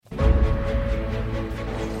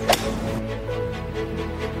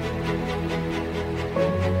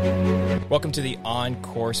Welcome to the On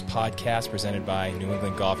Course podcast presented by New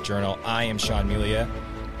England Golf Journal. I am Sean Melia,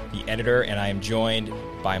 the editor, and I am joined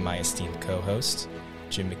by my esteemed co-host,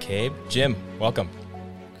 Jim McCabe. Jim, welcome.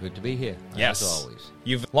 Good to be here, yes. as always.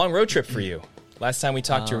 You've long road trip for you. Last time we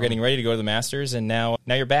talked, you were getting ready to go to the Masters, and now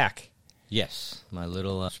you're back. Yes, my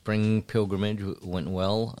little spring pilgrimage went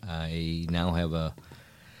well. I now have a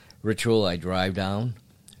ritual. I drive down,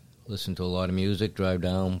 listen to a lot of music, drive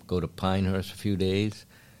down, go to Pinehurst a few days,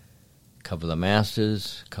 cover the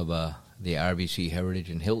Masters, cover the RBC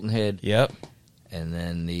Heritage in Hilton Head. Yep. And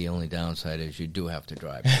then the only downside is you do have to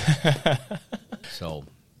drive. So,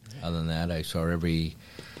 other than that, I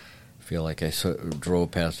feel like I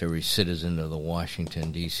drove past every citizen of the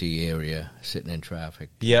Washington, D.C. area sitting in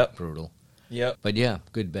traffic. Yep. Brutal. Yep. But yeah,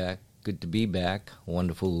 good to be back.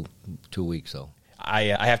 Wonderful 2 weeks, though. I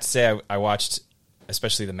have to say, I watched,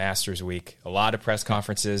 especially the Masters week, a lot of press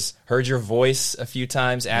conferences, heard your voice a few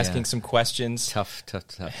times asking some questions. Tough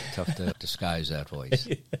to disguise that voice.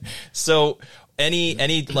 So any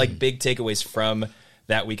like big takeaways from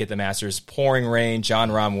that week at the Masters? Pouring rain, Jon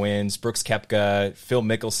Rahm wins, Brooks Koepka, Phil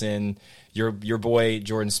Mickelson, your boy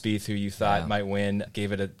Jordan Spieth, who you thought might win,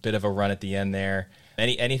 gave it a bit of a run at the end there.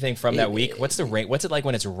 Anything from that week? What's the rain? What's it like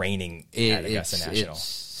when it's raining at Augusta National?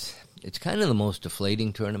 It's kind of the most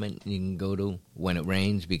deflating tournament you can go to when it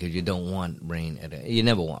rains because you don't want rain you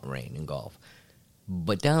never want rain in golf.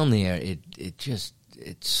 But down there,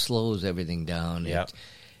 it slows everything down. Yep.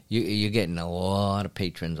 You're getting a lot of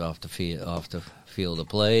patrons off the field of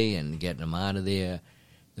play and getting them out of there.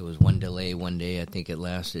 There was one delay one day. I think it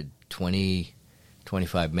lasted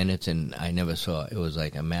 25 minutes, and I never saw it. It was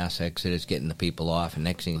like a mass exodus, getting the people off, and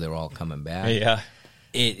next thing they're all coming back. Yeah.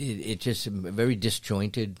 It just a very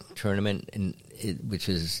disjointed tournament, and which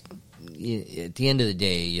is, at the end of the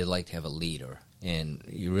day, you'd like to have a leader, and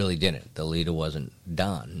you really didn't. The leader wasn't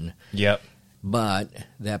done. Yep. But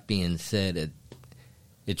that being said,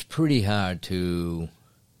 it's pretty hard to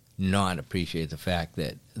not appreciate the fact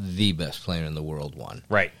that the best player in the world won.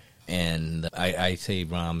 Right. And I say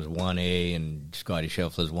Rahm's 1A and Scotty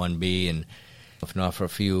Scheffler's 1B, and if not for a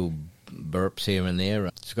few burps here and there,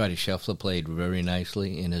 Scotty Scheffler played very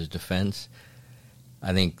nicely in his defense.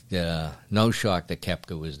 I think no shock that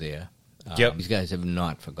Koepka was there. Yep. These guys have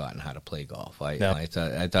not forgotten how to play golf. No. I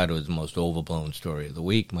thought it was the most overblown story of the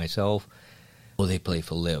week myself. Well, they play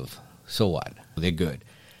for live. So what? They're good.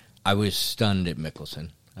 I was stunned at Mickelson.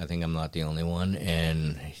 I think I'm not the only one.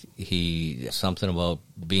 And something about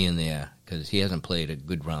being there, because he hasn't played a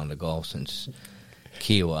good round of golf since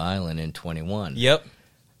Kiowa Island in 21. Yep.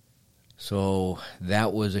 So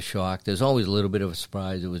that was a shock. There's always a little bit of a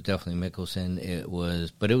surprise. It was definitely Mickelson.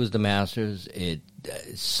 But it was the Masters. It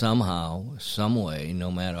somehow, some way,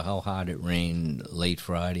 no matter how hard it rained late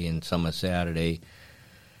Friday and summer Saturday,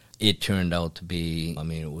 it turned out to be,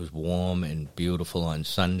 it was warm and beautiful on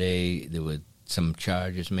Sunday. There were some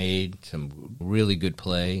charges made, some really good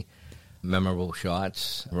play, memorable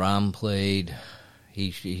shots. Rahm played.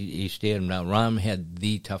 He stared him down. Rahm had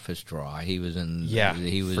the toughest draw. He was in. Yeah,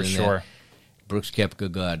 he was for in sure. That. Brooks Koepka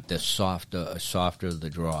got the softer of the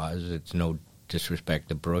draws. It's no disrespect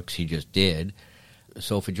to Brooks. He just did.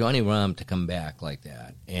 So for Johnny Rahm to come back like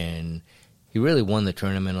that, and he really won the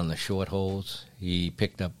tournament on the short holes. He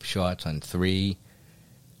picked up shots on 3,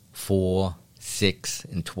 4, 6,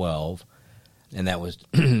 and 12, and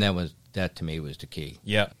that to me was the key.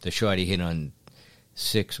 Yeah, the shot he hit on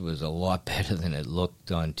 6 was a lot better than it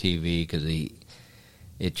looked on TV because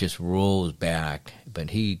it just rolls back, but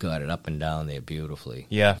he got it up and down there beautifully.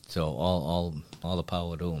 Yeah. So all the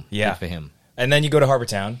power to him. Yeah. Good for him. And then you go to Harbour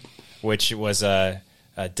Town, which was a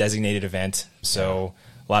designated event. So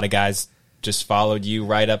a lot of guys just followed you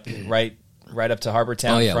right up to Harbour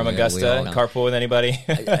Town from Augusta. Carpool with anybody?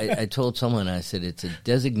 I told someone, I said, it's a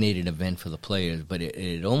designated event for the players, but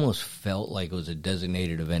it almost felt like it was a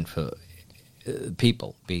designated event for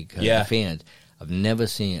people, because the fans. I've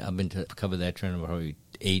been to cover that tournament probably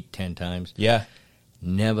 8-10 times. Yeah.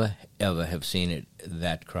 Never, ever have seen it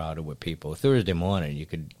that crowded with people. Thursday morning, you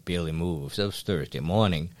could barely move. So it was Thursday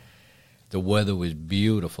morning. The weather was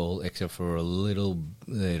beautiful, except for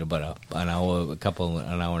about an hour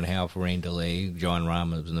and a half rain delay. Jon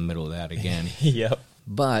Rahm was in the middle of that again. Yep.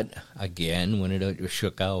 But, again, when it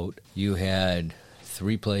shook out, you had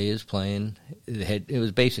 3 players playing. It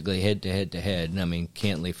was basically head-to-head.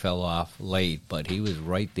 Cantley fell off late, but he was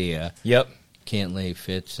right there. Yep. Cantley,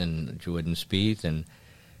 Fitz, and Jordan Spieth. And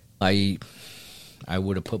I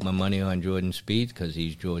would have put my money on Jordan Spieth because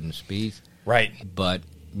he's Jordan Spieth. Right. But,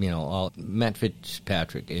 Matt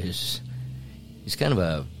Fitzpatrick he's kind of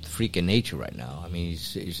a freak of nature right now.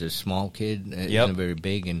 He's a small kid. He's not very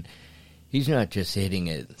big, and he's not just hitting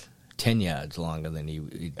it 10 yards longer than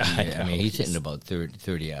I mean, he's hitting about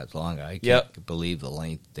 30 yards longer. I can't believe the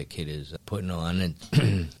length the kid is putting on. And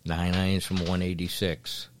 9 irons from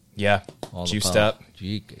 186. Yeah, all juiced up.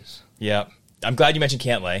 Jeekers. Yeah. I'm glad you mentioned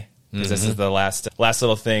Cantlay, because this is the last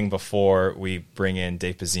little thing before we bring in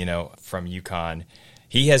Dave Pezzino from UConn.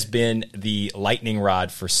 He has been the lightning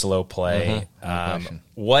rod for slow play.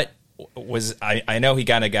 What was I know he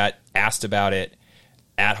kind of got asked about it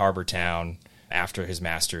at Harbor Town after his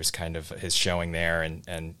Masters, kind of his showing there,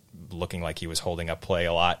 and looking like he was holding up play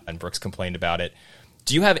a lot, and Brooks complained about it.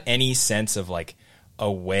 Do you have any sense of like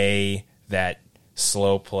a way that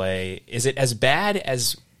slow play, is it as bad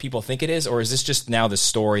as people think it is, or is this just now the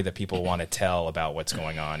story that people want to tell about what's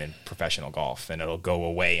going on in professional golf, and it'll go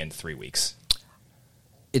away in 3 weeks?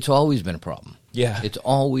 It's always been a problem. Yeah. It's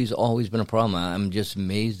always been a problem. I'm just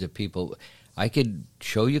amazed at people. I could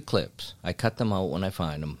show you clips. I cut them out when I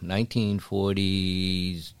find them.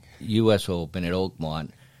 1940s U.S. Open at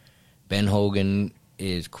Oakmont. Ben Hogan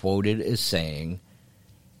is quoted as saying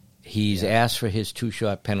he's asked for his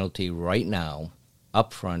 2-shot penalty right now,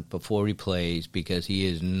 up front, before he plays, because he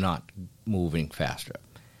is not moving faster.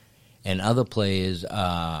 And other players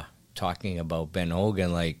are talking about Ben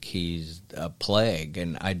Hogan like he's a plague,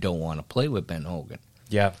 and I don't want to play with Ben Hogan.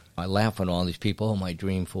 Yeah. I laugh at all these people. Oh, my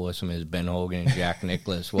dream foursome is Ben Hogan and Jack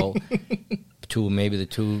Nicklaus. Well, maybe the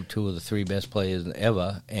two of the 3 best players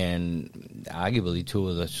ever, and arguably 2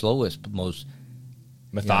 of the slowest, most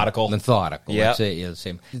methodical. Methodical. Yeah. Let's say, the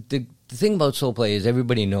same. The thing about slow play is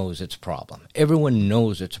everybody knows it's a problem. Everyone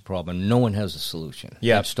knows it's a problem. No one has a solution.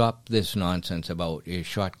 Yeah. And stop this nonsense about a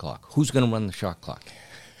shot clock. Who's going to run the shot clock?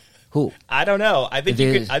 Who? I don't know. I think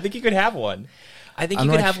you could have one. I think you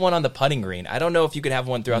could have one on the putting green. I don't know if you could have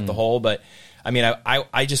one throughout the hole, but I mean,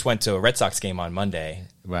 I just went to a Red Sox game on Monday,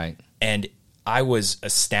 right? And I was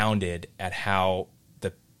astounded at how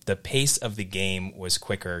the pace of the game was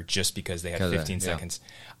quicker just because they had 15 seconds.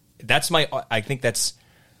 I think that's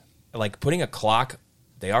like putting a clock.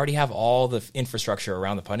 They already have all the infrastructure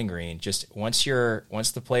around the putting green. Just once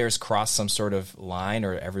the players cross some sort of line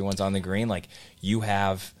or everyone's on the green, like you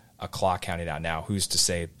have a clock counted out now. Who's to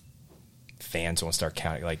say fans won't start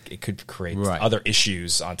counting? Like it could create other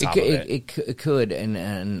issues on top of it. It could,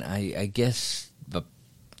 and I guess the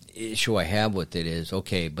issue I have with it is,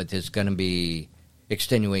 okay, but there's going to be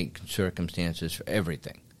extenuating circumstances for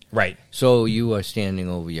everything. Right. So you are standing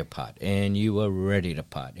over your putt, and you are ready to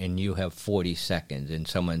putt, and you have 40 seconds, and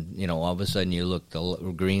someone, all of a sudden you look,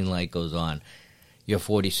 the green light goes on, your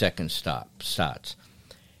 40 seconds starts.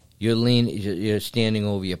 You're standing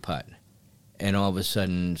over your putt, and all of a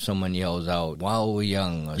sudden someone yells out, "While we're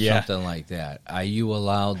young," or something like that. Are you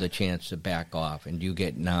allowed the chance to back off, and you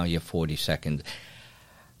get now your 40 seconds?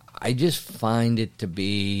 I just find it to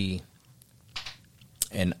be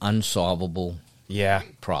an unsolvable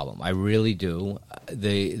problem. I really do.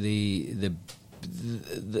 The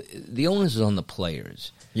onus is on the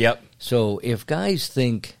players. Yep. So if guys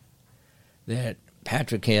think that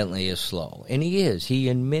Patrick Cantlay is slow, and he is. He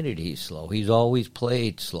admitted he's slow. He's always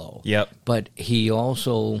played slow. Yep. But he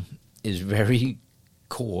also is very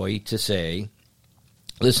coy to say,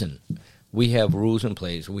 listen, we have rules in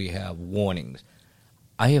place. We have warnings.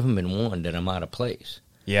 I haven't been warned that I'm out of place.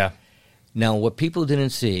 Yeah. Now, what people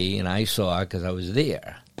didn't see, and I saw because I was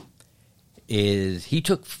there, is he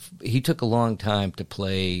took a long time to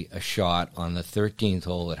play a shot on the 13th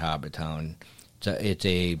hole at Harbor Town.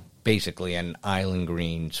 It's basically an island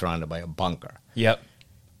green surrounded by a bunker. Yep.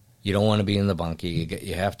 You don't want to be in the bunker.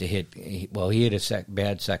 You have to hit. Well, he hit a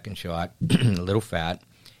bad second shot, a little fat.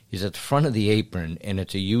 He's at the front of the apron, and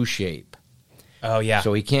it's a U shape. Oh yeah.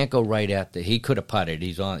 So he can't go right at he could have putted.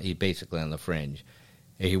 He's basically on the fringe.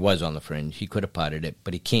 He was on the fringe. He could have putted it,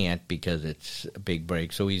 but he can't because it's a big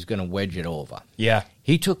break. So he's going to wedge it over. Yeah.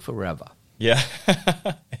 He took forever. Yeah.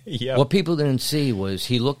 Yeah. What people didn't see was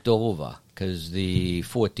he looked over because the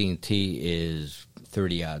 14th tee is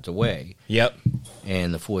 30 yards away. Yep.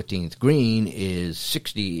 And the 14th green is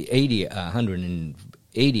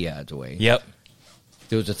 180 yards away. Yep.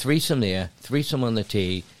 There was a threesome there, threesome on the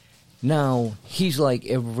tee. Now, he's like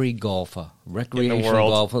every golfer, recreational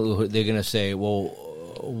golfer. They're going to say, well,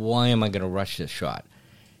 why am I going to rush this shot?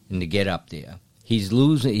 And to get up there. He's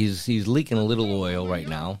losing. He's leaking a little oil right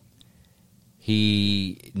now.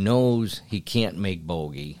 He knows he can't make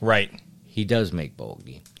bogey. Right. He does make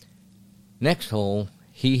bogey. Next hole,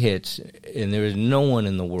 he hits, and there is no one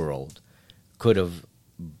in the world could have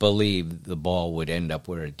believed the ball would end up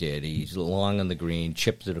where it did. He's long on the green,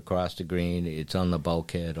 chips it across the green. It's on the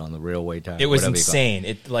bulkhead, on the railway tie. It was insane.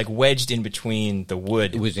 It like wedged in between the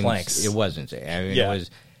wood planks. It was insane. I mean,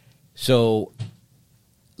 So,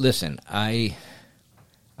 listen, I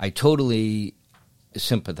totally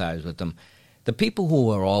sympathize with them. The people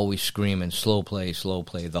who are always screaming slow play,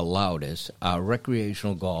 the loudest, are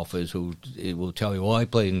recreational golfers who will tell you, I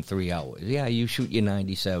played in 3 hours. Yeah, you shoot your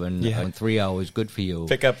 97 in 3 hours, good for you.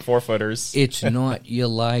 Pick up 4-footers. It's not your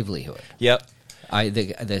livelihood. Yep.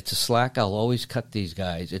 That's a slack. I'll always cut these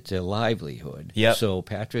guys. It's a livelihood. Yep. So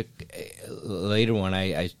Patrick, later on,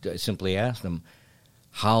 I simply asked him,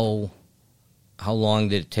 how long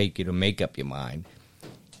did it take you to make up your mind?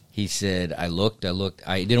 He said, I looked.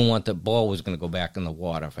 I didn't want the ball was going to go back in the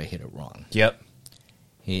water if I hit it wrong. Yep.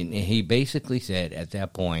 He basically said at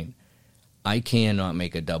that point, I cannot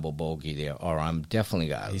make a double bogey there, or I'm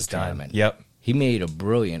definitely out of the tournament. Yep. He made a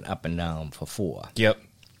brilliant up and down for 4. Yep.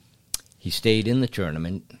 He stayed in the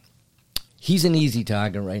tournament. He's an easy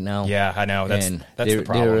target right now. Yeah, I know. That's the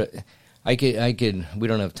problem. I could. We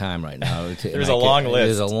don't have time right now. There's a long list.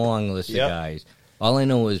 There's a long list of guys. All I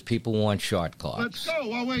know is people want shot clocks. Let's go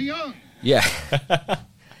while we're young. Yeah.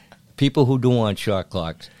 People who do want shot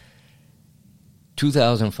clocks.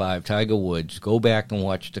 2005, Tiger Woods, go back and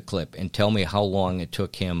watch the clip and tell me how long it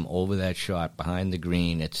took him over that shot behind the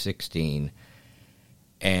green at 16.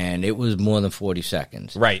 And it was more than 40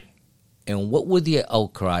 seconds. Right. And what would the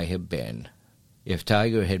outcry have been if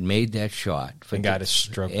Tiger had made that shot? And got a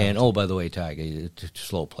stroke. And, by the way, Tiger,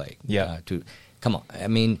 slow play. Yeah. Come on. I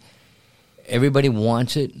mean, everybody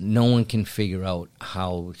wants it. No one can figure out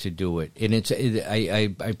how to do it. And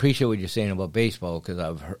I appreciate what you're saying about baseball because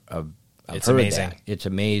I've heard amazing. That. It's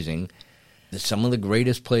amazing. Some of the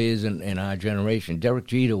greatest players in our generation. Derek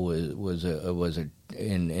Jeter was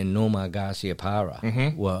and Nomar Garcia Parra.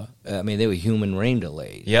 Mm-hmm. They were human rain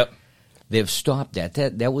delays. Yep. They've stopped that.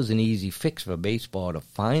 That was an easy fix for baseball to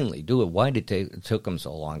finally do it. Why did it took them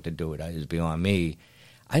so long to do it is beyond me.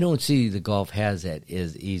 I don't see the golf has that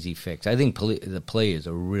as easy fix. I think the players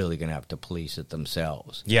are really going to have to police it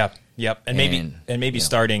themselves. Yep. And maybe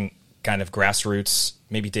starting kind of grassroots.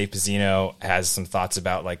 Maybe Dave Pezzino has some thoughts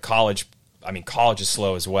about like college. I mean, college is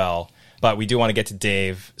slow as well. But we do want to get to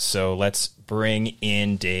Dave, so let's bring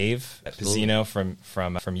in Dave Pezzino from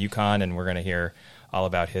UConn, and we're going to hear all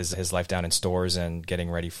about his life down in Stores and getting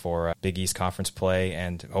ready for Big East Conference play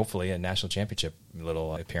and hopefully a national championship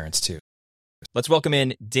little appearance too. Let's welcome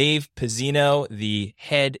in Dave Pezzino, the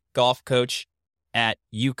head golf coach at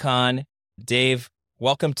UConn. Dave,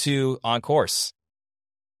 welcome to On Course.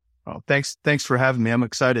 Oh, thanks for having me. I'm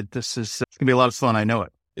excited. This is going to be a lot of fun. I know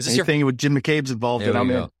it. Is this anything with Jim McCabe's involved in? I'm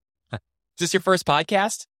in. Is this your first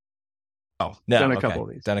podcast? Oh, no, done a couple of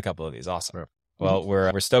these. Done a couple of these. Awesome. Sure. Well,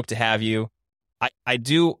 we're stoked to have you. I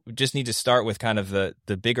do just need to start with kind of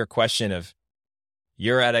the bigger question of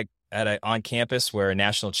you're at a on campus where a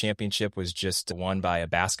national championship was just won by a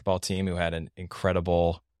basketball team who had an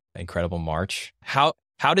incredible March. How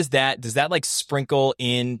does that like sprinkle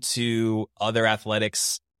into other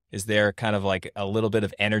athletics? Is there kind of like a little bit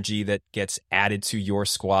of energy that gets added to your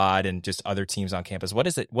squad and just other teams on campus? What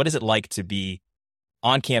is it like to be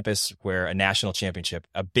on campus where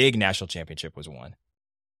a big national championship was won?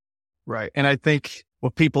 Right. And I think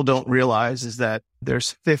what people don't realize is that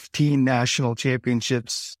there's 15 national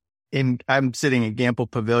championships I'm sitting at Gamble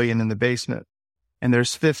Pavilion in the basement, and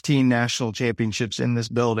there's 15 national championships in this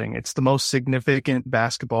building. It's the most significant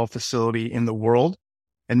basketball facility in the world,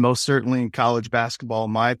 and most certainly in college basketball,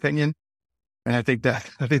 in my opinion. And I think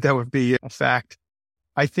that would be a fact.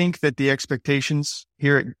 I think that the expectations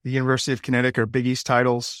here at the University of Connecticut are Big East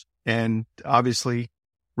titles and obviously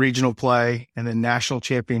regional play, and then national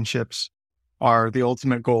championships are the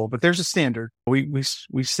ultimate goal. But there's a standard. We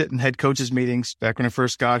sit in head coaches meetings back when I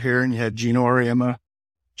first got here, and you had Gino Auriemma,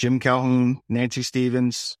 Jim Calhoun, Nancy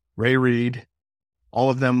Stevens, Ray Reid.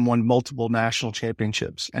 All of them won multiple national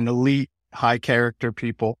championships and elite high character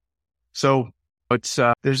people. So it's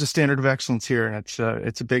there's a standard of excellence here, and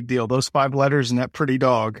it's a big deal. Those 5 letters and that pretty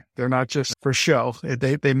dog, they're not just for show.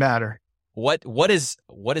 They matter. What is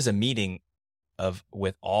a meeting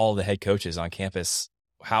with all the head coaches on campus?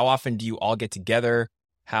 How often do you all get together?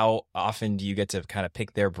 How often do you get to kind of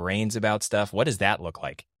pick their brains about stuff? What does that look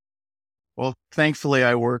like? Well, thankfully,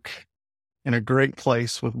 I work in a great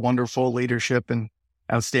place with wonderful leadership and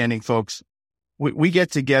outstanding folks. We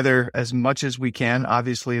get together as much as we can.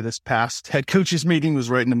 Obviously, this past head coaches meeting was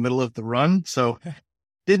right in the middle of the run, so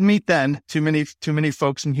didn't meet then. Too many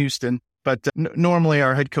folks in Houston. But normally,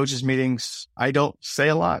 our head coaches meetings, I don't say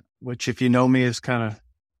a lot, which, if you know me, is kind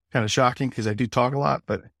of shocking because I do talk a lot.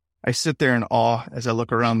 But I sit there in awe as I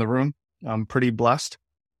look around the room. I'm pretty blessed.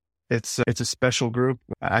 It's a special group.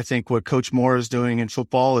 I think what Coach Moore is doing in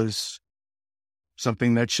football is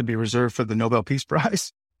something that should be reserved for the Nobel Peace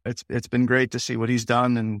Prize. It's been great to see what he's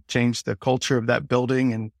done and changed the culture of that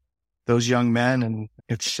building and those young men. And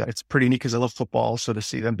it's pretty neat because I love football. So to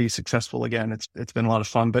see them be successful again, it's been a lot of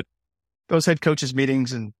fun. But those head coaches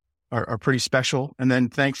meetings are pretty special. And then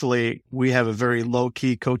thankfully we have a very low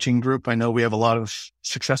key coaching group. I know we have a lot of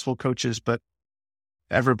successful coaches, but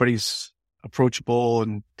everybody's approachable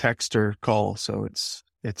and text or call. So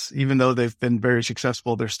it's even though they've been very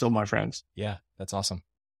successful, they're still my friends. Yeah, that's awesome.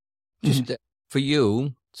 Just for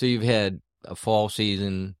you, so you've had a fall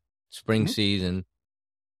season, spring season,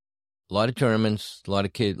 a lot of tournaments, a lot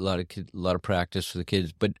of practice for the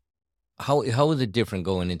kids. But how is it different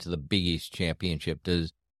going into the Big East Championship? Do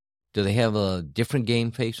they have a different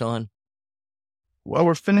game face on? Well,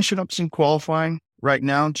 we're finishing up some qualifying right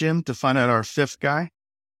now, Jim, to find out our fifth guy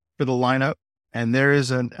for the lineup. And there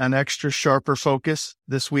is an extra sharper focus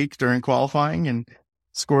this week during qualifying, and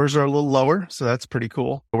scores are a little lower. So that's pretty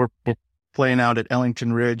cool. We're playing out at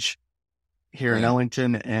Ellington Ridge here in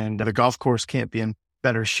Ellington, and the golf course can't be in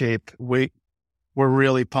better shape. We're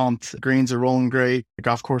really pumped. The greens are rolling great. The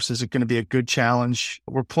golf course is going to be a good challenge.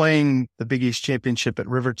 We're playing the Big East Championship at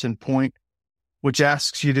Riverton Point, which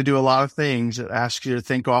asks you to do a lot of things. It asks you to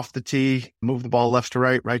think off the tee, move the ball left to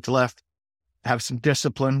right, right to left, have some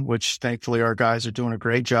discipline, which thankfully our guys are doing a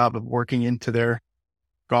great job of working into their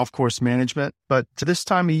golf course management. But to this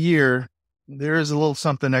time of year, there is a little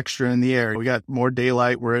something extra in the air. We got more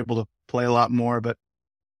daylight. We're able to play a lot more, but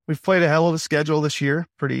we've played a hell of a schedule this year,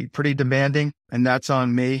 pretty demanding, and that's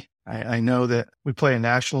on me. I know that we play a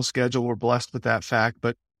national schedule. We're blessed with that fact,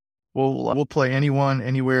 but we'll play anyone,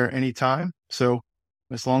 anywhere, anytime. So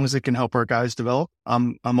as long as it can help our guys develop,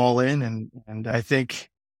 I'm all in, and I think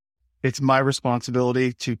it's my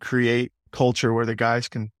responsibility to create culture where the guys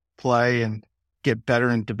can play and get better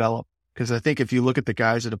and develop. Because I think if you look at the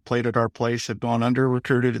guys that have played at our place, have gone under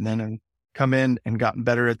recruited and then come in and gotten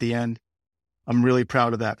better at the end, I'm really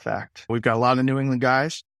proud of that fact. We've got a lot of New England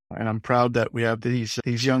guys, and I'm proud that we have these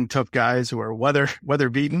young, tough guys who are weather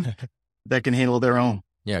beaten that can handle their own.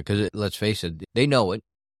 Yeah, because let's face it, they know it.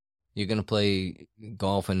 You're going to play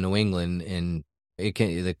golf in New England, and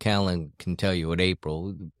the calendar can tell you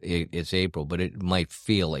it's April, but it might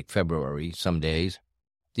feel like February some days.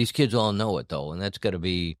 These kids all know it, though, and it's got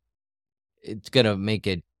to make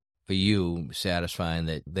it for you satisfying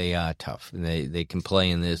that they are tough and they can play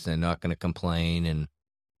in this. They're not going to complain. And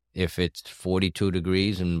if it's 42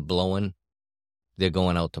 degrees and blowing, they're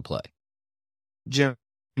going out to play. Jim,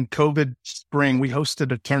 in COVID spring, we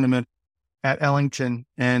hosted a tournament at Ellington.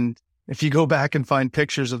 And if you go back and find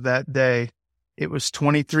pictures of that day, it was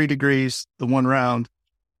 23 degrees the one round.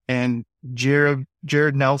 And Jared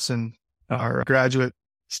Nelson, our graduate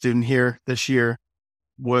student here this year,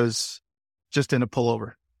 was just in a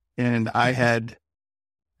pullover. And I had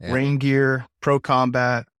rain gear, pro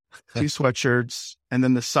combat, 2 sweatshirts, and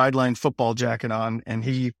then the sideline football jacket on, and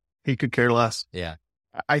he could care less. Yeah.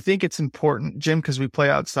 I think it's important, Jim, because we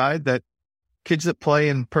play outside, that kids that play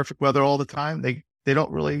in perfect weather all the time, they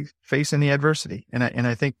don't really face any adversity. And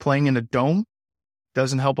I think playing in a dome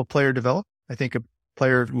doesn't help a player develop. I think a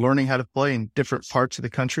player learning how to play in different parts of the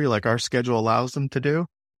country, like our schedule allows them to do.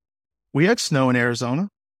 We had snow in Arizona.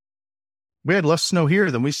 We had less snow here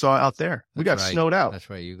than we saw out there. We got snowed out. That's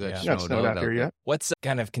right. You got snowed out here, yeah. What's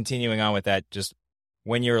kind of continuing on with that, just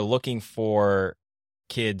when you're looking for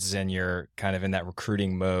kids and you're kind of in that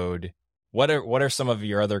recruiting mode, what are some of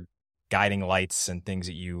your other guiding lights and things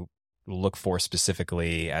that you look for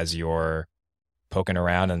specifically as you're poking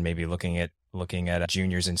around and maybe looking at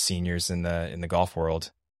juniors and seniors in the golf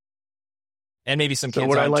world? And maybe some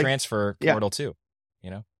kids on transfer portal too, you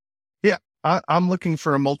know? Yeah. I'm looking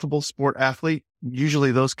for a multiple sport athlete.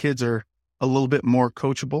 Usually those kids are a little bit more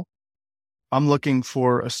coachable. I'm looking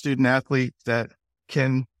for a student athlete that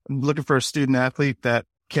can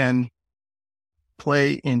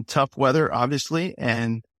play in tough weather, obviously.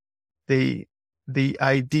 And the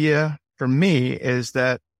idea for me is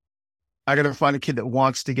that I got to find a kid that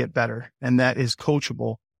wants to get better and that is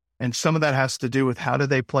coachable. And some of that has to do with how do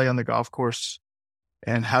they play on the golf course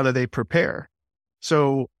and how do they prepare.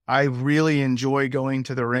 So I really enjoy going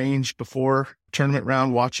to the range before tournament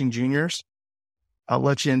round, watching juniors. I'll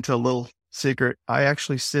let you into a little secret. I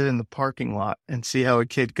actually sit in the parking lot and see how a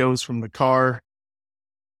kid goes from the car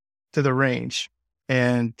to the range.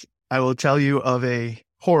 And I will tell you of a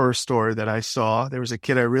horror story that I saw. There was a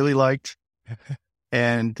kid I really liked,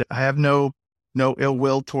 and I have no ill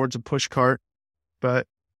will towards a push cart, but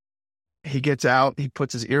he gets out, he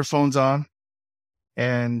puts his earphones on,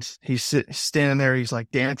 and he's standing there. He's like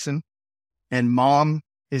dancing, and mom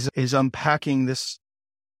is unpacking this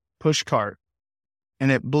push cart. And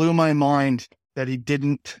it blew my mind that he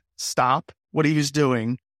didn't stop what he was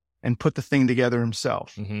doing and put the thing together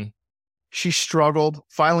himself. Mm-hmm. She struggled.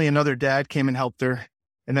 Finally, another dad came and helped her.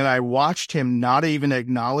 And then I watched him not even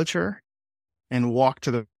acknowledge her and walk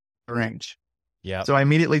to the range. Yeah. So I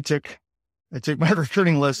immediately took my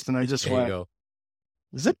recruiting list and I just There went, you go.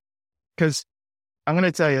 is it? Because I'm going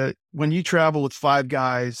to tell you, when you travel with 5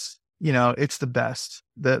 guys, it's the best.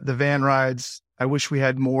 The van rides, I wish we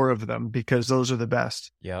had more of them because those are the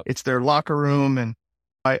best. Yep. It's their locker room. And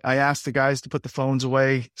I asked the guys to put the phones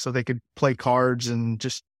away so they could play cards and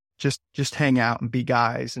just hang out and be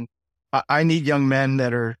guys. And I need young men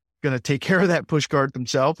that are going to take care of that push cart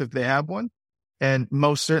themselves if they have one. And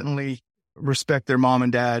most certainly respect their mom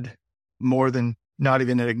and dad more than not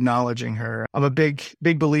even acknowledging her. I'm a big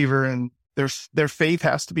believer in their faith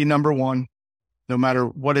has to be number one, no matter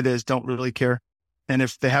what it is. Don't really care. And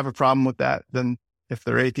if they have a problem with that, then if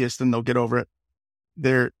they're atheists, then they'll get over it.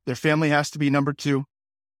 Their family has to be number 2.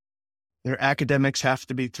 Their academics have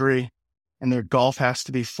to be 3, and their golf has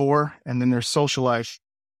to be 4, and then their social life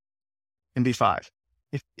can be 5.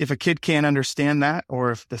 If a kid can't understand that,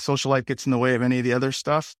 or if the social life gets in the way of any of the other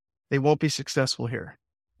stuff, they won't be successful here.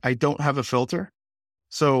 I don't have a filter.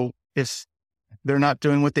 So if they're not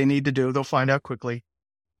doing what they need to do, they'll find out quickly.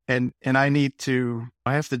 And I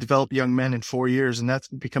have to develop young men in 4 years, and that's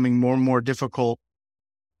becoming more and more difficult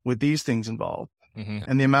with these things involved. Mm-hmm.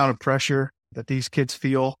 And the amount of pressure that these kids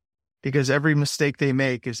feel, because every mistake they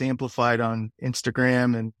make is amplified on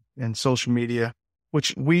Instagram and social media,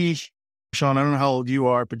 which Sean, I don't know how old you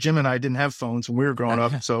are, but Jim and I didn't have phones when we were growing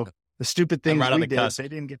up. So the stupid things right on we the did, cusp. they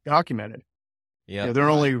didn't get documented. Yeah. They're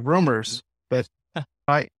only rumors, but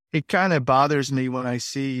it kind of bothers me when I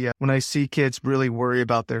see kids really worry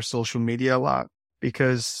about their social media a lot,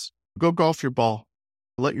 because go golf your ball.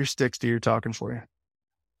 Let your sticks do your talking for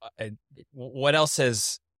you. What else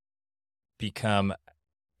has become,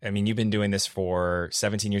 you've been doing this for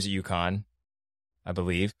 17 years at UConn, I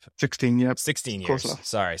believe. 16, yep. 16 Close years. enough.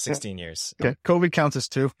 Sorry, 16 years. Okay. COVID counts as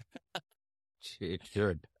 2. It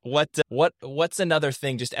should. What's another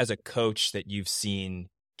thing, just as a coach, that you've seen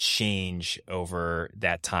change over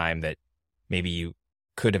that time that maybe you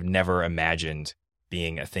could have never imagined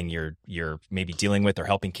being a thing you're maybe dealing with or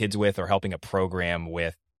helping kids with or helping a program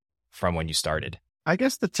with from when you started? I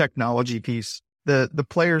guess the technology piece, the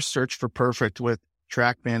players search for perfect with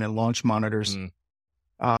TrackMan and launch monitors.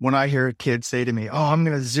 When I hear a kid say to me, I'm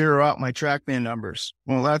going to zero out my TrackMan numbers.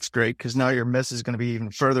 Well, that's great, because now your miss is going to be even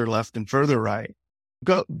further left and further right.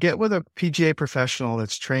 Go get with a PGA professional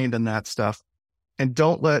that's trained in that stuff, and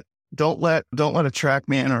don't let a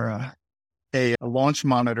TrackMan or a launch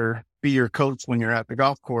monitor be your coach when you're at the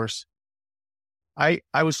golf course. I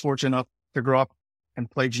was fortunate enough to grow up and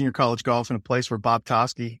play junior college golf in a place where Bob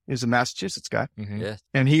Toski is a Massachusetts guy. Mm-hmm. Yes.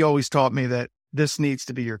 And he always taught me that this needs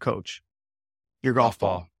to be your coach, your golf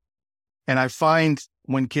ball. And I find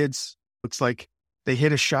when kids, it's like they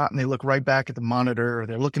hit a shot and they look right back at the monitor, or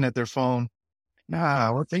they're looking at their phone.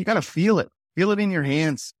 Nah, you got to feel it. Feel it in your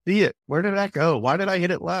hands. See it. Where did that go? Why did I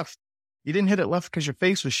hit it left? You didn't hit it left because your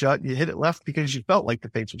face was shut. You hit it left because you felt like the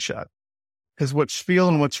face was shut. Because what's feel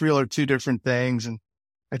and what's real are 2 different things. And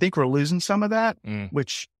I think we're losing some of that,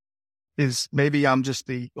 which is, maybe I'm just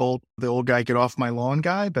the old guy, get off my lawn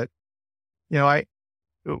guy. But,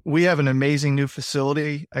 we have an amazing new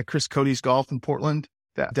facility at Chris Cody's Golf in Portland,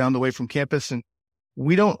 down the way from campus. And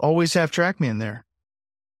we don't always have TrackMan there,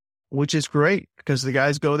 which is great, because the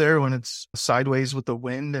guys go there when it's sideways with the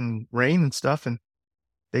wind and rain and stuff, and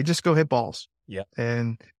they just go hit balls. Yeah.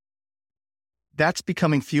 And that's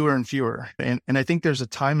becoming fewer and fewer. And I think there's a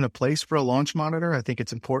time and a place for a launch monitor. I think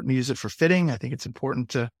it's important to use it for fitting. I think it's important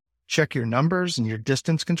to check your numbers and your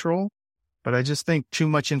distance control. But I just think too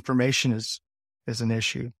much information is an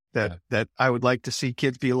issue that I would like to see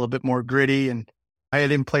kids be a little bit more gritty. And I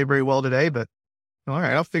didn't play very well today, but all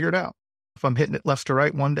right, I'll figure it out. If I'm hitting it left to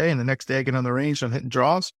right one day and the next day I get on the range and I'm hitting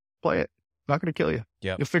draws, play it. Not going to kill you.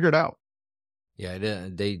 Yeah. You'll figure it out. Yeah,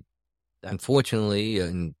 they unfortunately,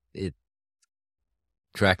 and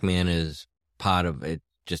TrackMan is part of it,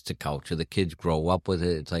 just a culture. The kids grow up with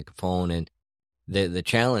it. It's like a phone, and the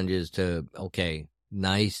challenge is to, okay,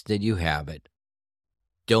 nice that you have it.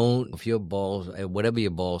 Don't, if your balls, whatever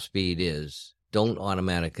your ball speed is, don't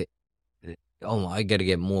automatically, I got to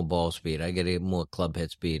get more ball speed. I got to get more club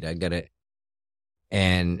head speed.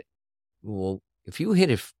 And well, if you hit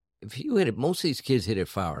it, most of these kids hit it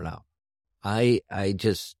far enough. I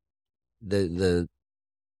just, the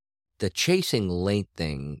chasing length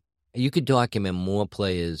thing, you could document more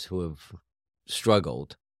players who have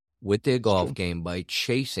struggled with their golf game by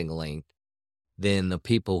chasing length than the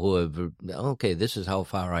people who have, okay, this is how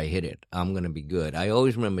far I hit it. I'm going to be good. I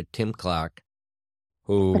always remember Tim Clark,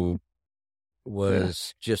 who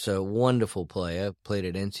was just a wonderful player, played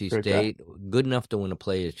at NC State, good enough to win a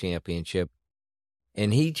Players Championship.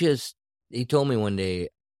 And he told me one day,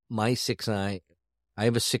 my 6-iron, I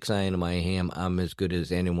have a 6-iron in my hand. I'm as good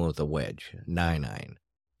as anyone with a wedge, 9-iron.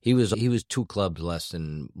 He was 2 clubs less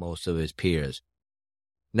than most of his peers.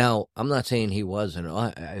 Now, I'm not saying he wasn't,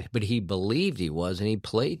 but he believed he was, and he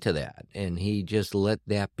played to that, and he just let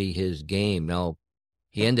that be his game. Now,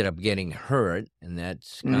 he ended up getting hurt, and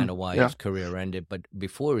that's kind of why his career ended. But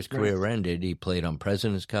before his career ended, he played on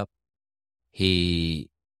President's Cup. He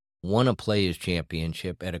won a Players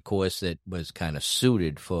Championship at a course that was kind of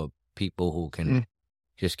suited for people who can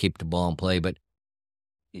just keep the ball and play. But,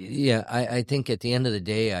 yeah, I think at the end of the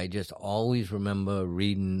day, I just always remember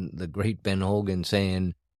reading the great Ben Hogan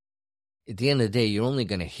saying, at the end of the day, you're only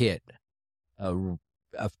going to hit a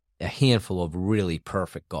handful of really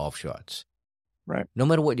perfect golf shots. Right. No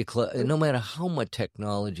matter what no matter how much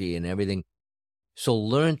technology and everything. So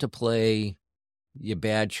learn to play your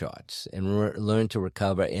bad shots and learn to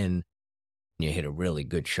recover, and you hit a really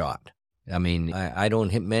good shot. I mean, I don't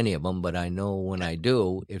hit many of them, but I know when I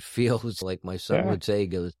do, it feels like my son would say,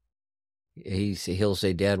 he'll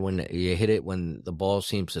say, Dad, when you hit it, when the ball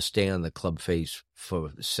seems to stay on the club face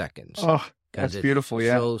for seconds. Oh, that's beautiful.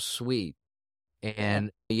 Yeah. So sweet.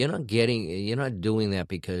 And you're not doing that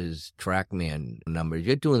because TrackMan numbers.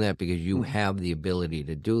 You're doing that because you have the ability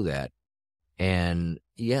to do that. And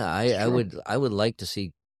yeah, I would like to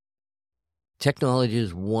see. Technology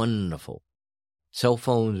is wonderful. Cell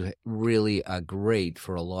phones really are great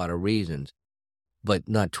for a lot of reasons, but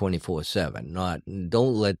not 24/7.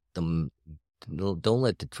 Don't let the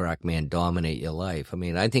TrackMan dominate your life. I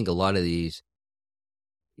mean, I think a lot of these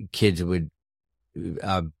kids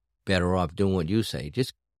are better off doing what you say.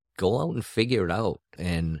 Just go out and figure it out,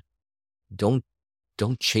 and don't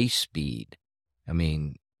chase speed. I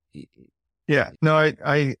mean, yeah, no,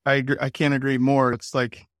 I agree. I can't agree more. It's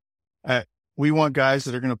like we want guys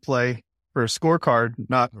that are going to play for a scorecard,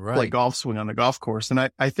 not play golf swing on the golf course. And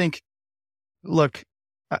I think, look,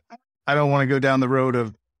 I don't want to go down the road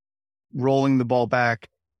of rolling the ball back.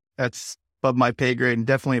 That's above my pay grade and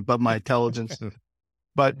definitely above my intelligence.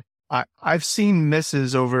 But I've seen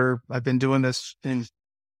misses I've been doing this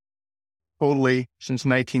totally since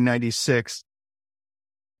 1996.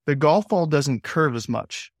 The golf ball doesn't curve as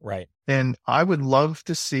much. Right. And I would love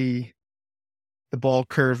to see the ball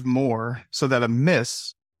curve more so that a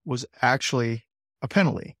miss was actually a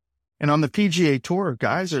penalty. And on the PGA Tour,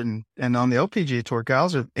 guys and on the LPGA Tour,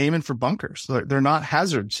 guys are aiming for bunkers. They're not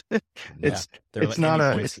hazards. It's not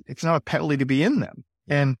a penalty to be in them.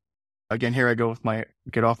 And again, here I go with my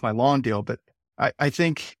get off my lawn deal. But I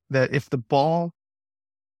think that if the ball,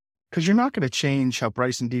 because you're not going to change how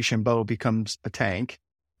Bryson DeChambeau becomes a tank,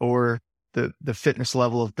 or the fitness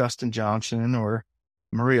level of Dustin Johnson or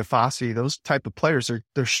Maria Fassi, those type of players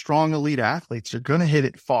they're strong elite athletes. They're going to hit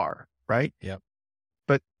it far, right? Yep.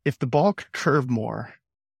 But if the ball could curve more,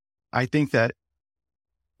 I think that,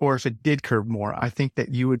 or if it did curve more, I think that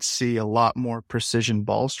you would see a lot more precision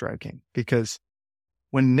ball striking. Because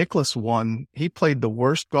when Nicklaus won, he played the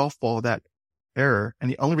worst golf ball that era, and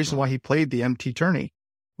the only reason why he played the MT tourney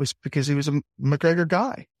was because he was a McGregor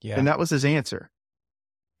guy, and that was his answer.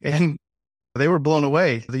 And they were blown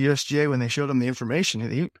away. The USGA, when they showed him the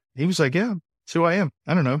information, he was like, "Yeah, that's who I am.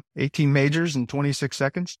 I don't know, 18 majors in 26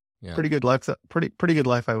 seconds. Yeah. Pretty good life. Pretty good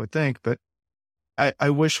life, I would think." But I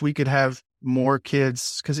wish we could have more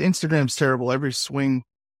kids, because Instagram's terrible. Every swing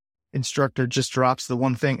instructor just drops the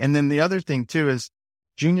one thing. And then the other thing too is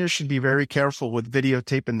juniors should be very careful with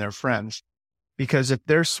videotaping their friends, because if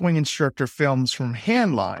their swing instructor films from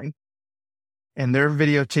hand line and they're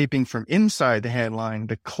videotaping from inside the hand line,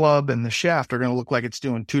 the club and the shaft are going to look like it's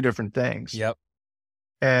doing two different things. Yep.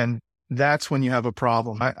 And that's when you have a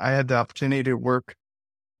problem. I had the opportunity to work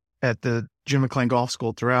at the Jim McLean Golf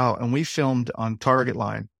School throughout, and we filmed on target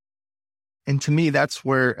line. And to me, that's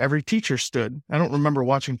where every teacher stood. I don't remember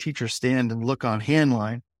watching teachers stand and look on hand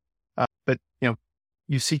line. But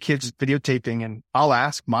you see kids videotaping, and I'll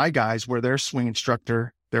ask my guys where their swing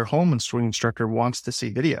instructor, their home and swing instructor, wants to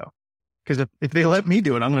see video. Because if they let me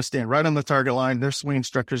do it, I'm going to stand right on the target line. Their swing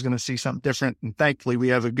instructor is going to see something different. And thankfully, we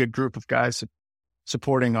have a good group of guys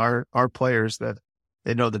supporting our players that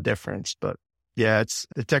they know the difference. But yeah,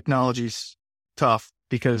 the technology's tough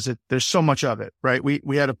because there's so much of it, right?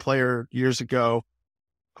 We had a player years ago,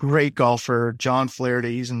 great golfer, John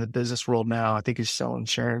Flaherty. He's in the business world now. I think he's selling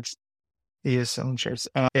insurance. He is selling insurance.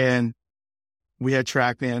 And we had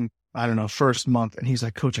TrackMan I don't know, first month. And he's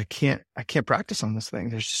like, Coach, I can't practice on this thing.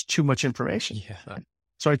 There's just too much information. Yeah.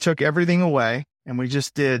 So I took everything away and we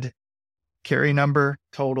just did carry number,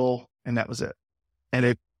 total, and that was it. And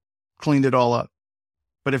it cleaned it all up.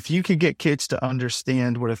 But if you could get kids to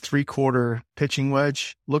understand what a 3/4 pitching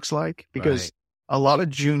wedge looks like, because Right. a lot of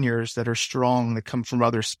juniors that are strong that come from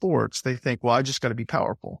other sports, they think, well, I just got to be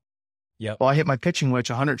powerful. Yep. Well, I hit my pitching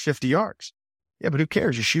wedge 150 yards. Yeah, but who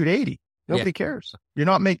cares? You shoot 80. Nobody cares. You're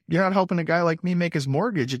not helping a guy like me make his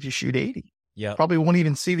mortgage if you shoot 80. Yep. Probably won't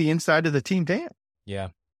even see the inside of the team tan. Yeah.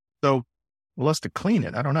 So we'll have to clean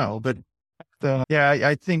it. I don't know. But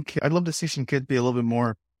I think I'd love to see some kids be a little bit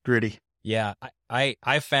more gritty. Yeah.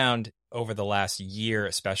 I found over the last year,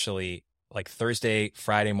 especially like Thursday,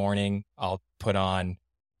 Friday morning, I'll put on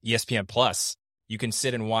ESPN Plus. You can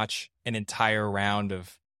sit and watch an entire round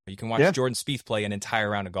of, you can watch Jordan Spieth play an entire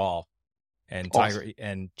round of golf and Tiger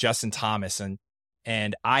and Justin Thomas.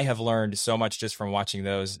 And I have learned so much just from watching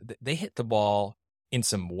those. They hit the ball in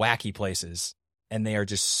some wacky places and they are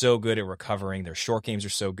just so good at recovering. Their short games are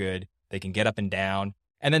so good. They can get up and down.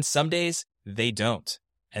 And then some days they don't.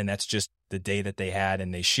 And that's just the day that they had,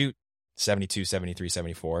 and they shoot 72, 73,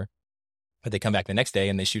 74, but they come back the next day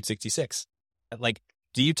and they shoot 66. Like,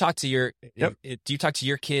 do you talk to your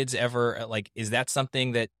kids ever? Like, is that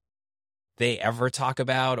something that they ever talk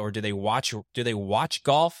about, or do they watch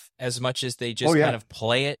golf as much as they just kind of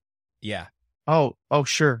play it? Yeah. Oh,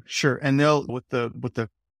 sure. And they'll with the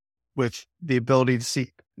ability to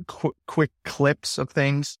see quick clips of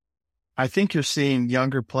things. I think you're seeing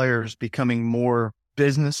younger players becoming more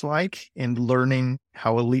businesslike and learning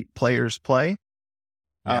how elite players play.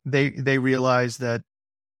 Yeah. They realize that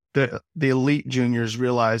the elite juniors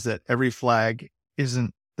realize that every flag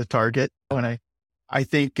isn't the target. And I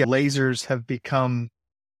think lasers have become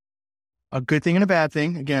a good thing and a bad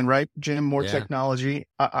thing. Again, right, Jim? More technology.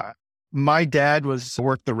 My dad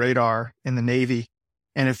worked the radar in the Navy,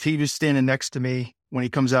 and if he was standing next to me when he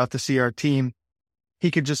comes out to see our team, he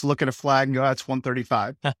could just look at a flag and go, that's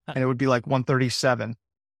 135. And it would be like 137.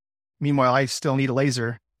 Meanwhile, I still need a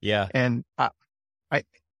laser. Yeah. And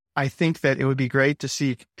I think that it would be great to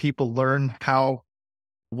see people learn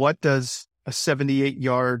what does a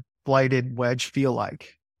 78-yard blighted wedge feel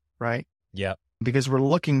like, right? Yeah. Because we're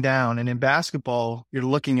looking down, and in basketball, you're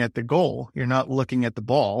looking at the goal. You're not looking at the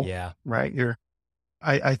ball. Yeah. Right.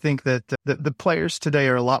 I think that the players today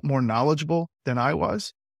are a lot more knowledgeable than I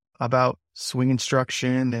was about swing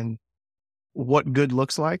instruction and what good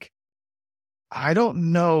looks like. I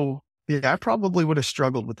don't know. Yeah, I probably would have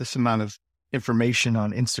struggled with this amount of information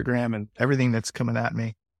on Instagram and everything that's coming at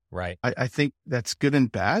me. Right. I think that's good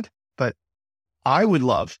and bad, but I would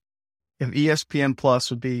love if ESPN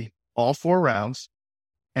Plus would be all 4 rounds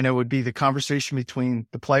and it would be the conversation between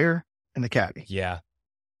the player and the caddy. Yeah.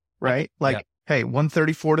 Right? Like, hey,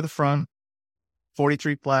 134 to the front,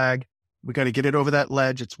 43 flag. We got to get it over that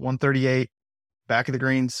ledge. It's 138. Back of the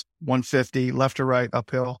greens, 150, left or right,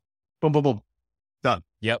 uphill. Boom, boom, boom. Done.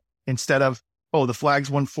 Yep. Instead of, the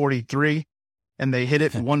flag's 143 and they hit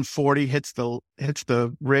it 140, hits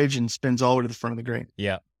the ridge and spins all the way to the front of the green.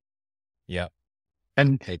 Yeah. Yeah.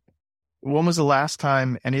 And when was the last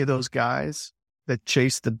time any of those guys that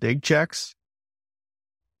chased the big checks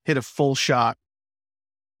hit a full shot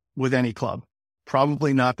with any club?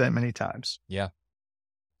 Probably not that many times. Yeah.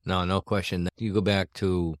 No question. You go back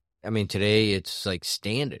to, today it's like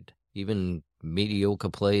standard. Even mediocre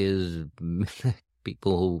players,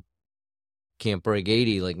 people who can't break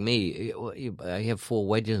 80 like me, I have 4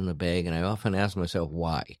 wedges in the bag, and I often ask myself,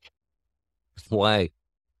 why? Why?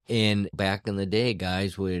 And back in the day,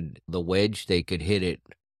 guys the wedge, they could hit it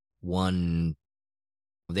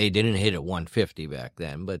they didn't hit it 150 back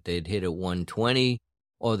then, but they'd hit it 120,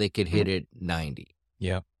 or they could hit it 90.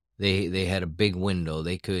 Yeah. They had a big window.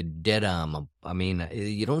 They could dead arm.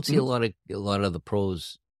 You don't see a lot of the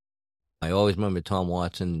pros. I always remember Tom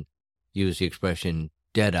Watson used the expression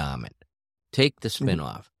dead arm it. Take the spin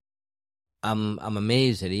off. I'm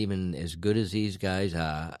amazed that even as good as these guys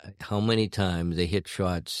are, how many times they hit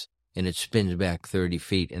shots and it spins back 30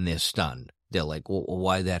 feet and they're stunned. They're like, well,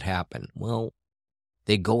 why'd that happen? Well,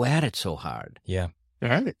 they go at it so hard. Yeah.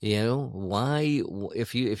 Right. Why,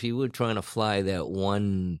 if you were trying to fly that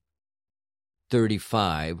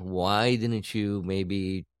 135, why didn't you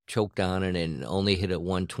maybe choke down it and only hit it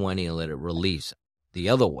 120 and let it release the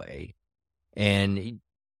other way? And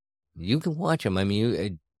you can watch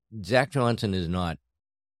him. Zach Johnson is not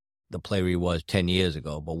the player he was 10 years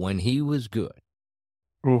ago, but when he was good,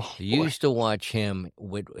 you used to watch him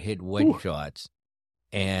hit wedge shots,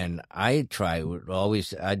 and I'd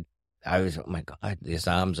I was, oh my God, his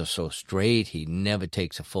arms are so straight. He never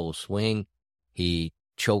takes a full swing. He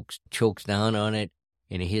chokes down on it,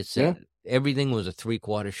 and he hits it. Everything was a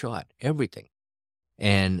 3/4 shot. Everything.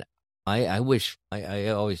 And I wish, I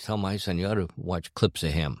always tell my son, you ought to watch clips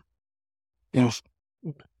of him.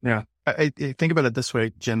 Yeah. I think about it this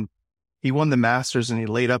way, Jim. He won the Masters and he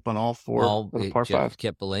laid up on all four of the par five.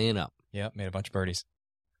 Kept laying up. Yeah, made a bunch of birdies.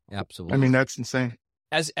 Absolutely. I mean, that's insane.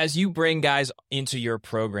 As you bring guys into your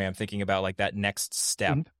program, thinking about like that next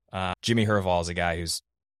step, Jimmy Herval is a guy who's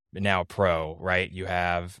now a pro, right? You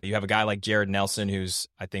have a guy like Jared Nelson, who's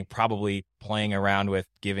I think probably playing around with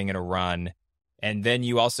giving it a run. And then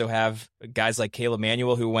you also have guys like Caleb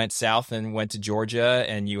Manuel, who went south and went to Georgia,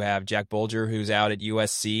 and you have Jack Bolger, who's out at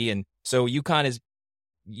USC. And so UConn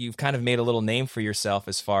you've kind of made a little name for yourself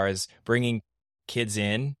as far as bringing kids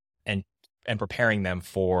in and preparing them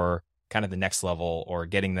for kind of the next level or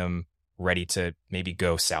getting them ready to maybe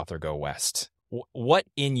go south or go west. What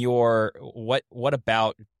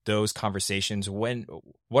about those conversations? What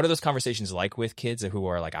are those conversations like with kids who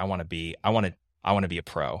are like, I want to be a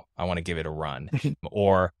pro. I want to give it a run.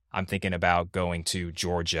 Or I'm thinking about going to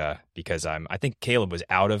Georgia because I think Caleb was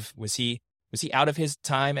was he out of his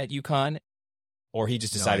time at UConn, or he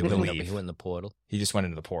just decided to leave? He went in the portal. He just went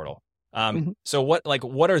into the portal. So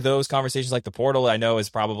what are those conversations like? The portal, I know, is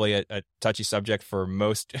probably a touchy subject for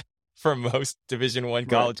most Division I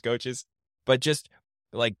college coaches, but just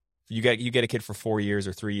like you get a kid for 4 years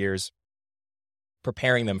or 3 years,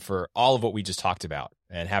 preparing them for all of what we just talked about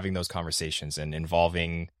and having those conversations and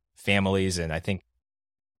involving families. And I think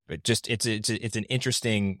it's an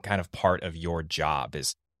interesting kind of part of your job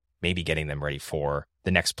is maybe getting them ready for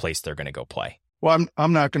the next place they're going to go play. Well,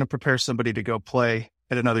 I'm not going to prepare somebody to go play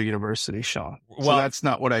at another university, Sean. So that's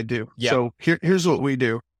not what I do. Yeah. So here's what we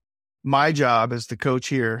do. My job as the coach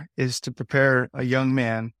here is to prepare a young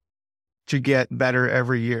man to get better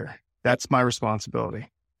every year. That's my responsibility.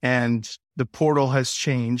 And the portal has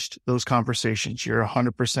changed those conversations. You're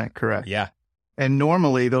 100% correct. Yeah. And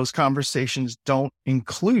normally those conversations don't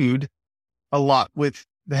include a lot with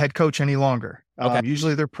the head coach any longer. Okay.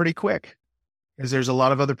 Usually they're pretty quick because there's a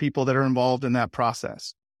lot of other people that are involved in that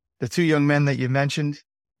process. The two young men that you mentioned,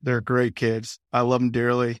 they're great kids. I love them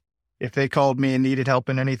dearly. If they called me and needed help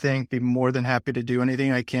in anything, be more than happy to do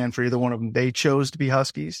anything I can for either one of them. They chose to be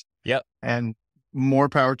Huskies. Yep. And more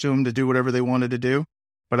power to them to do whatever they wanted to do.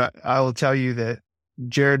 But I will tell you that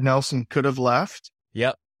Jared Nelson could have left.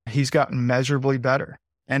 Yep. He's gotten measurably better.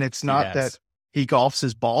 And it's not that he golfs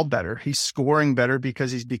his ball better. He's scoring better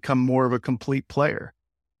because he's become more of a complete player.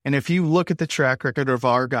 And if you look at the track record of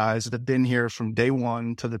our guys that have been here from day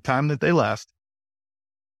one to the time that they left,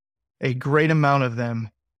 a great amount of them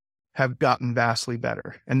have gotten vastly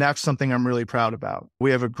better. And that's something I'm really proud about.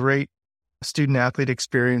 We have a great student athlete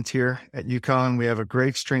experience here at UConn. We have a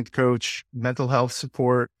great strength coach, mental health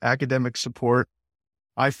support, academic support.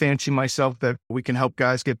 I fancy myself that we can help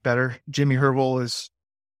guys get better. Jimmy Herval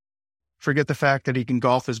forget the fact that he can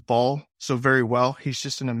golf his ball so very well. He's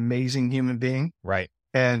just an amazing human being. Right.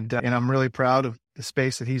 And I'm really proud of the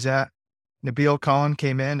space that he's at. Nabil Khan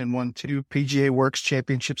came in and won 2 PGA Works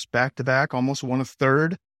championships back to back, almost won a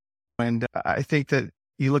third. And I think that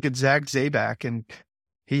you look at Zach Zabak, and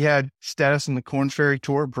he had status in the Korn Ferry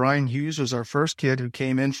Tour. Brian Hughes was our first kid who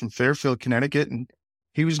came in from Fairfield, Connecticut, and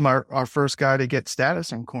he was our first guy to get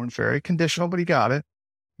status in Korn Ferry. Conditional, but he got it.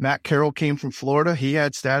 Matt Carroll came from Florida. He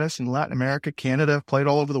had status in Latin America, Canada, played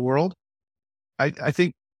all over the world. I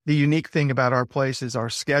think the unique thing about our place is our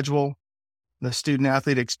schedule. The student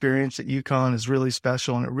athlete experience at UConn is really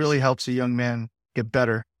special, and it really helps a young man get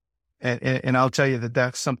better. And I'll tell you that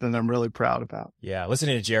that's something that I'm really proud about. Yeah.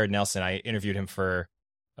 Listening to Jared Nelson, I interviewed him for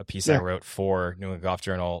a piece I wrote for New England Golf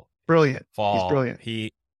Journal. Brilliant. Fall. He's brilliant.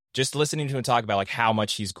 He just listening to him talk about like how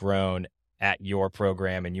much he's grown at your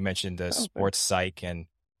program. And you mentioned the sports psych and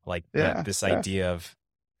like this idea of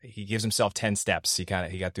he gives himself 10 steps. He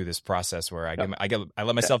got through this process where I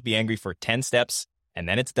let myself be angry for 10 steps and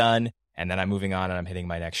then it's done. And then I'm moving on and I'm hitting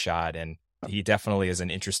my next shot. And he definitely is an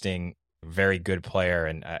interesting, very good player.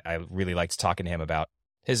 And I really liked talking to him about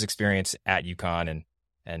his experience at UConn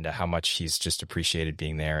and how much he's just appreciated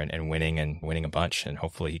being there and winning a bunch. And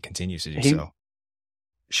hopefully he continues to do so.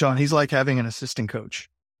 Sean, he's like having an assistant coach.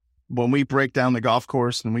 When we break down the golf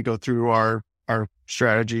course and we go through our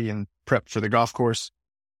strategy and prep for the golf course,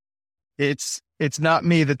 it's not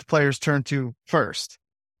me that the players turn to first.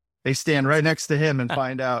 They stand right next to him and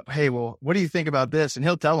find out, hey, well, what do you think about this? And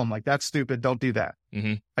he'll tell them, like, that's stupid. Don't do that.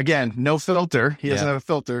 Mm-hmm. Again, no filter. He doesn't have a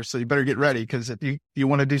filter, so you better get ready because if you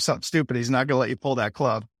want to do something stupid, he's not going to let you pull that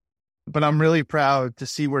club. But I'm really proud to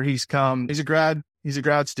see where he's come. He's a grad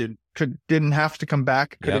student. didn't have to come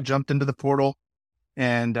back, could have jumped into the portal,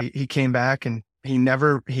 and he came back, and he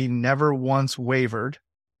never once wavered.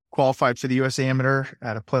 Qualified for the U.S. Amateur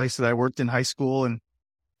at a place that I worked in high school, and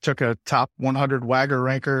took a top 100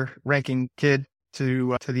 Wagger ranking kid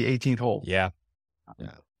to the 18th hole. Yeah.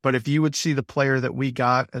 But if you would see the player that we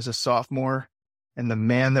got as a sophomore and the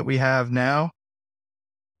man that we have now,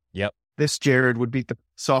 this Jared would beat the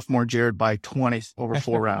sophomore Jared by 20 over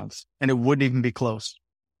 4 rounds, and it wouldn't even be close.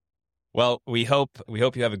 Well, we hope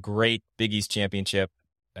you have a great Big East championship,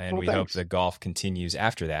 and we hope the golf continues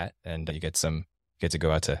after that, and you get to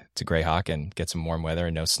go out to Greyhawk and get some warm weather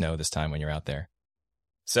and no snow this time when you're out there.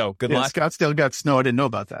 So good luck. Scottsdale got snow. I didn't know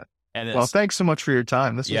about that. Well, thanks so much for your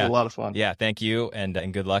time. This was a lot of fun. Yeah, thank you,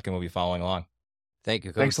 and good luck, and we'll be following along. Thank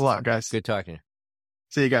you, Coach. Thanks a lot, guys. Good talking to you.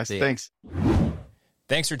 See you guys. Thanks.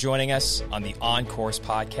 Thanks for joining us on the On Course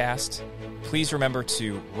podcast. Please remember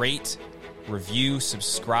to rate, review,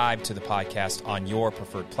 subscribe to the podcast on your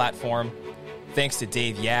preferred platform. Thanks to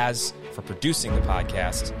Dave Yaz for producing the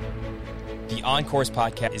podcast. The On Course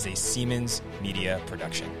podcast is a Siemens Media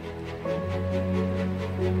production.